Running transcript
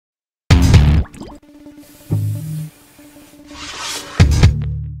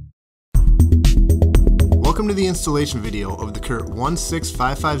Welcome to the installation video of the CURT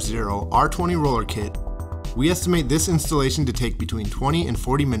 16550 R20 Roller Kit. We estimate this installation to take between 20 and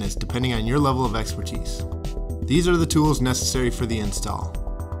 40 minutes depending on your level of expertise. These are the tools necessary for the install.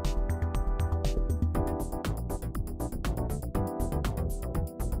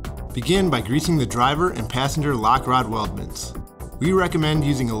 Begin by greasing the driver and passenger lock rod weldments. We recommend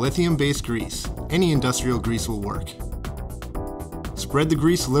using a lithium-based grease. Any industrial grease will work. Spread the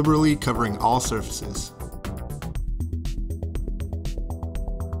grease liberally, covering all surfaces.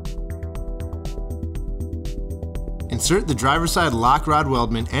 Insert the driver's side lock rod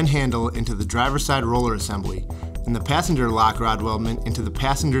weldment and handle into the driver's side roller assembly, and the passenger lock rod weldment into the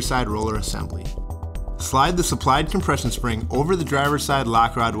passenger side roller assembly. Slide the supplied compression spring over the driver's side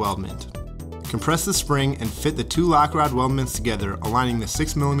lock rod weldment. Compress the spring and fit the two lock rod weldments together, aligning the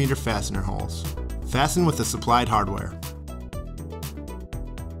 6mm fastener holes. Fasten with the supplied hardware.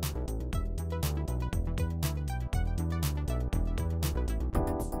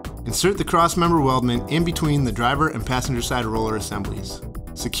 Insert the cross-member weldment in between the driver and passenger side roller assemblies.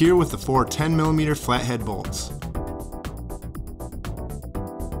 Secure with the four 10mm flathead bolts.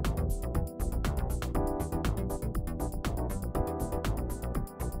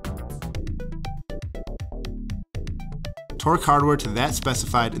 Torque hardware to that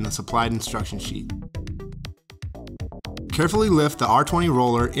specified in the supplied instruction sheet. Carefully lift the R20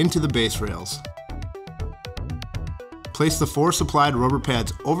 roller into the base rails. Place the four supplied rubber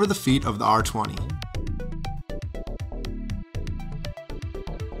pads over the feet of the R20.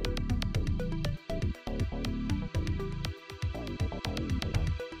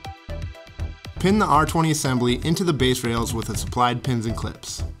 Pin the R20 assembly into the base rails with the supplied pins and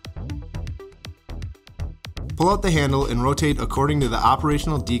clips. Pull out the handle and rotate according to the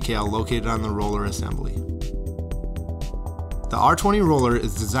operational decal located on the roller assembly. The R20 roller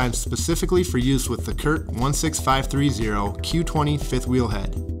is designed specifically for use with the CURT 16530 Q20 fifth wheel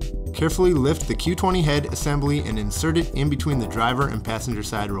head. Carefully lift the Q20 head assembly and insert it in between the driver and passenger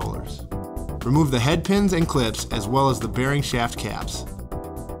side rollers. Remove the head pins and clips as well as the bearing shaft caps.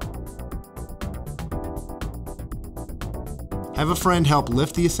 Have a friend help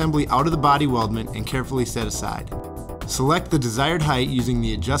lift the assembly out of the body weldment and carefully set aside. Select the desired height using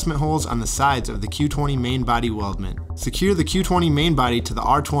the adjustment holes on the sides of the Q20 main body weldment. Secure the Q20 main body to the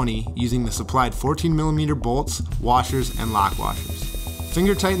R20 using the supplied 14mm bolts, washers, and lock washers.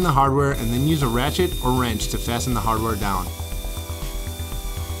 Finger tighten the hardware and then use a ratchet or wrench to fasten the hardware down.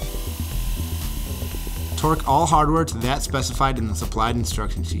 Torque all hardware to that specified in the supplied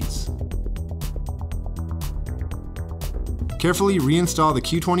instruction sheets. Carefully reinstall the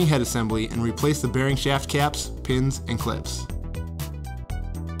Q20 head assembly and replace the bearing shaft caps, pins, and clips.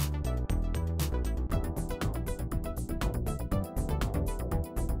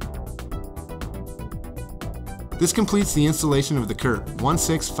 This completes the installation of the CURT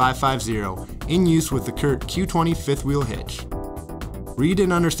 16550 in use with the CURT Q20 fifth wheel hitch. Read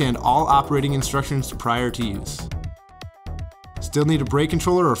and understand all operating instructions prior to use. Still need a brake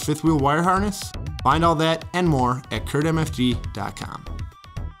controller or fifth wheel wire harness? Find all that and more at curtmfg.com.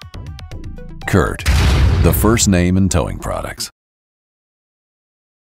 CURT, the first name in towing products.